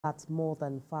That more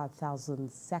than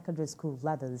 5,000 secondary school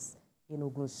learners in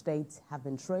Ogun State have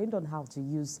been trained on how to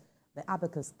use the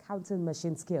Abacus counting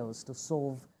machine skills to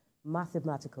solve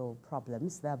mathematical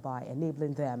problems, thereby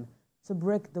enabling them to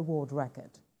break the world record.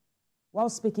 While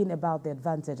speaking about the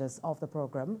advantages of the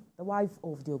program, the wife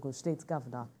of the Ogun State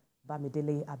Governor,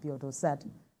 Bamidele Abiodun, said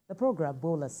the program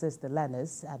will assist the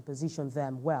learners and position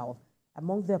them well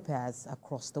among their peers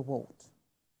across the world.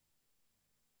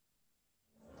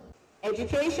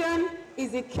 Education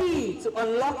is the key to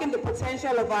unlocking the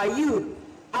potential of our youth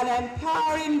and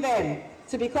empowering them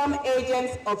to become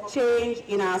agents of change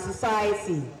in our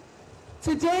society.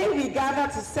 Today, we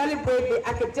gather to celebrate the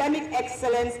academic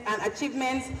excellence and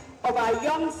achievements of our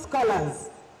young scholars,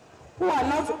 who are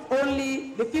not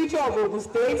only the future of Ogun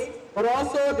State, but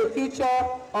also the future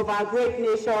of our great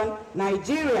nation,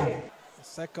 Nigeria. The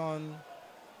second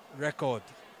record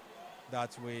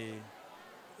that we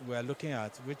are looking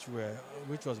at, which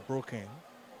was broken,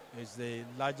 is the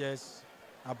largest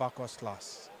Abacus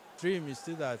class. Dream is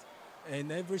still that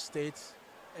in every state,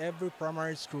 every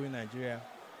primary school in Nigeria,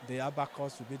 the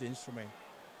Abacus will be the instrument.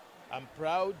 I'm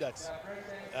proud that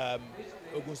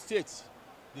Ogun State,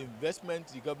 the investment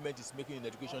the government is making in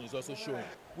education is also showing.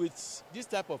 With this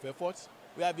type of effort,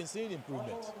 we have been seeing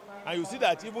improvement. And you see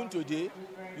that even today,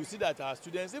 you see that our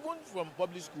students, even from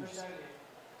public schools,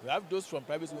 we have those from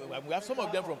private schools, we have some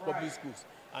of them from public schools,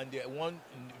 and they won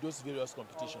in those various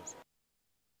competitions.